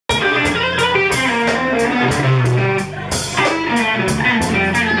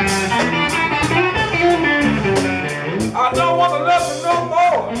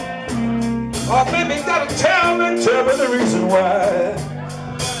tell me the reason why.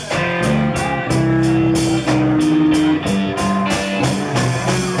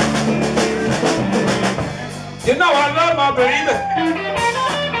 You know I love my baby.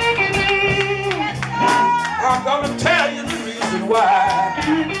 I'm gonna tell you the reason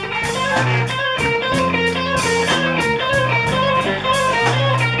why.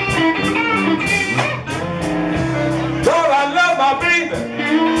 Lord, I love my baby.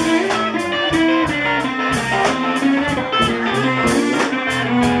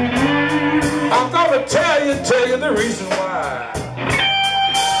 I'm gonna tell you the reason why.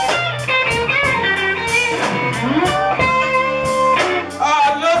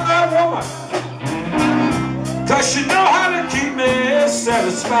 Cause she know how to keep me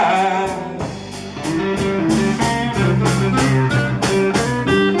satisfied.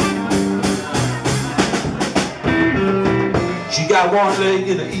 She got one leg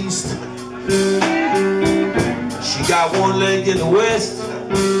in the east, she got one leg in the west,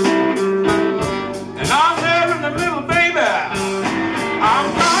 and I'm there in the middle, baby. I'm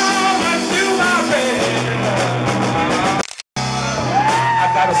gonna do my best. I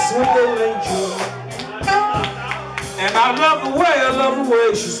got a sweet little angel, and I love the way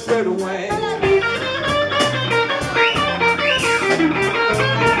she spread her wings.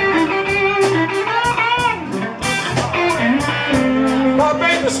 My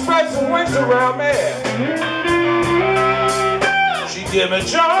baby spreads her wings around me. She give me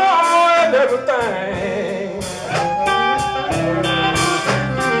joy and everything.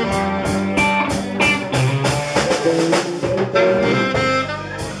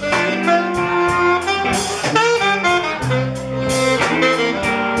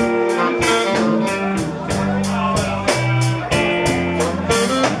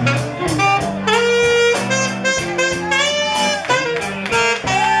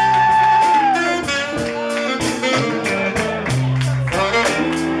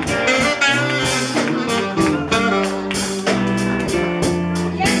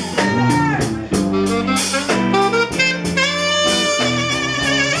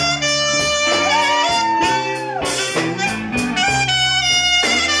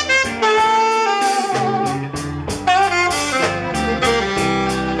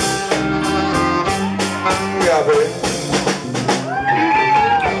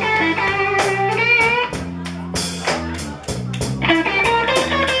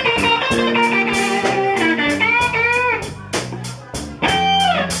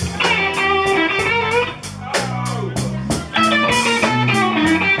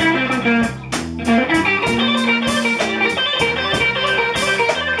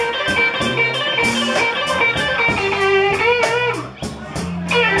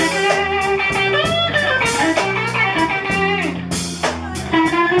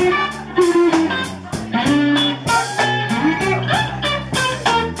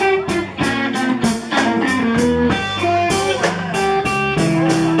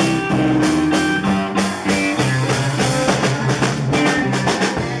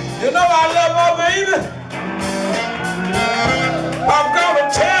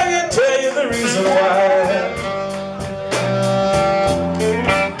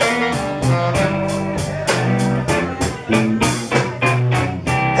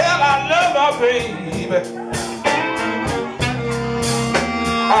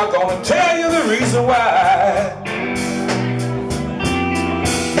 I'm gonna tell you the reason why.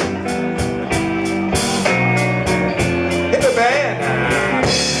 Hit the band.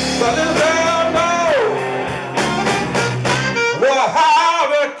 The little girl knows well how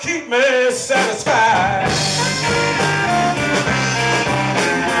to keep me satisfied.